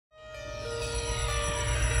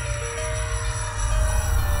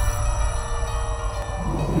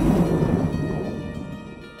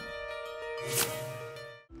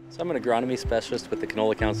I'm an agronomy specialist with the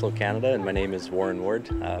Canola Council of Canada, and my name is Warren Ward,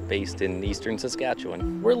 based in eastern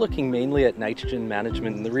Saskatchewan. We're looking mainly at nitrogen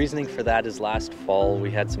management, and the reasoning for that is last fall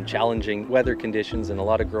we had some challenging weather conditions, and a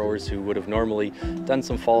lot of growers who would have normally done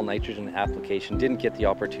some fall nitrogen application didn't get the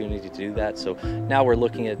opportunity to do that. So now we're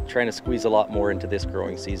looking at trying to squeeze a lot more into this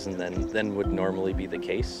growing season than would normally be the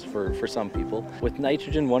case for some people. With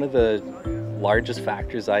nitrogen, one of the largest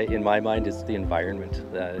factors in my mind is the environment,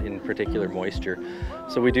 in particular moisture.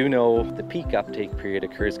 So we do know the peak uptake period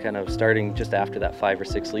occurs kind of starting just after that 5 or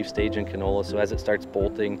 6 leaf stage in canola. So as it starts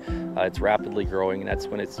bolting, it's rapidly growing, and that's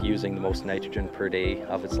when it's using the most nitrogen per day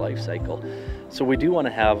of its life cycle. So we do want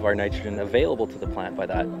to have our nitrogen available to the plant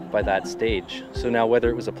by that stage. So now whether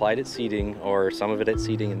it was applied at seeding or some of it at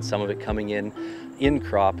seeding and some of it coming in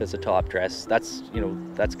crop as a top dress, that's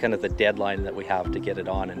kind of the deadline that we have to get it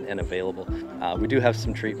on and available. We do have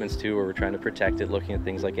some treatments too where we're trying to protect it, looking at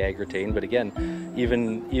things like agrotane, but again,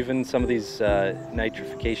 even some of these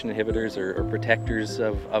nitrification inhibitors or protectors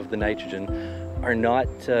of the nitrogen are not,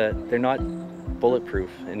 they're not bulletproof.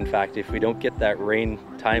 In fact, if we don't get that rain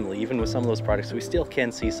timely, even with some of those products, we still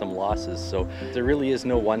can see some losses. So there really is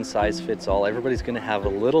no one size fits all. Everybody's going to have a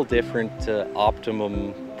little different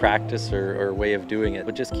optimum practice or way of doing it,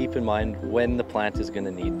 but just keep in mind when the plant is going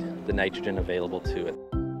to need the nitrogen available to it.